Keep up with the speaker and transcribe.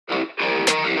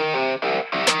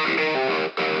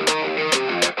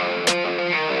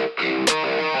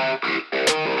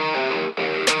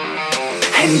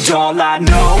And all I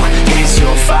know is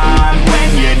you're fine when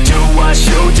you do what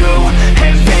you do.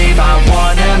 And babe, I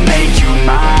wanna make you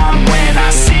mine. When I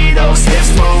see those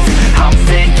hips move, I'm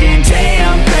thinking,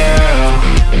 damn girl,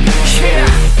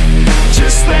 yeah,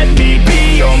 just let me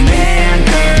be your man,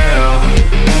 girl.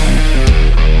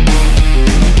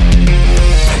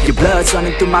 Your blood's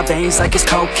running through my veins like it's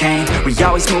cocaine. We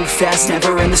always move fast,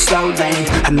 never in the slow lane.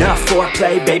 Enough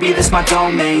foreplay, baby, this my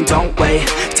domain. Don't wait,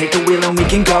 take the wheel and we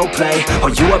can go play. Oh,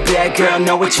 you a bad girl,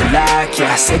 know what you like,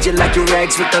 yeah. Said you like your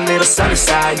eggs with a little sunny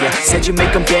side, yeah. Said you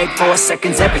make them beg 4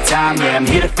 seconds every time, yeah. I'm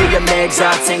here to feel your legs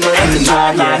all tangled in the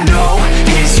knot, yeah. All I know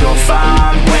is you're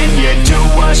fine when you do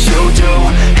what you do.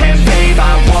 And babe,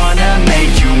 I wanna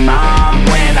make you mine.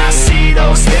 When I see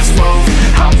those hips move,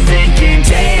 I'm thinking,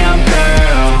 damn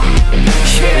girl,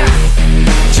 yeah,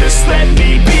 just let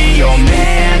me be your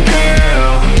man,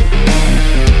 girl.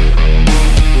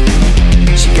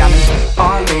 She got me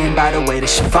all in by the way that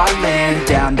she fallin'.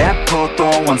 Down that pole,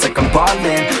 throwing ones like I'm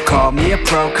ballin'. Call me a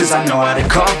pro, cause I know how to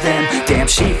call them. Damn,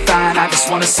 she fine, I just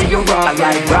wanna see her roll. I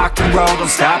like rock and roll, don't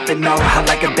stop it, no. I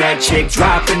like a bad chick,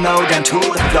 dropping low down to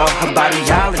the floor. Her body,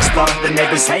 I'll explore. The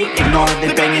neighbors hate, ignore.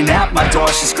 They banging at my door,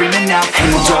 she's screaming out.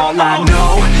 And all I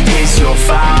know is you're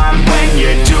fine when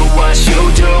you do what you